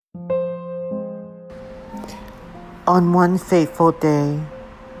On one fateful day,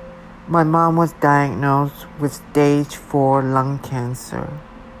 my mom was diagnosed with stage 4 lung cancer.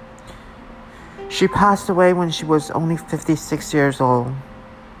 She passed away when she was only 56 years old.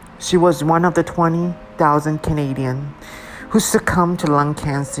 She was one of the 20,000 Canadians who succumb to lung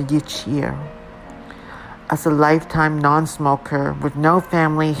cancer each year. As a lifetime non-smoker with no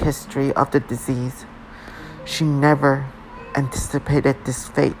family history of the disease, she never anticipated this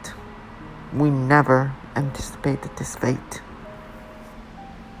fate. We never anticipated this fate.